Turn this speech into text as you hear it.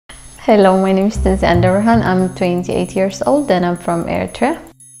Hello, my name is Tinsae. I'm 28 years old and I'm from Eritrea.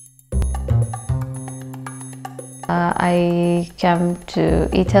 I came to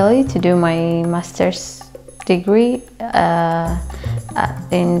Italy to do my master's degree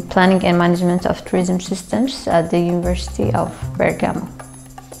in planning and management of tourism systems at the University of Bergamo.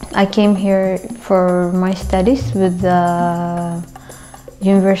 I came here for my studies with the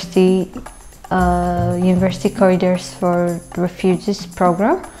University Corridors for Refugees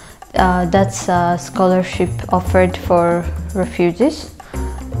program. That's a scholarship offered for refugees.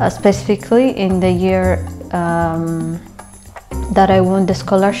 Specifically in the year that I won the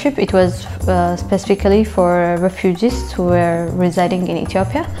scholarship, it was specifically for refugees who were residing in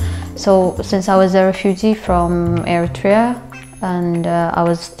Ethiopia. So since I was a refugee from Eritrea and I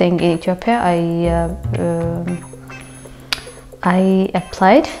was staying in Ethiopia, I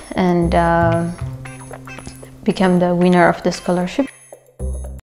applied and became the winner of the scholarship.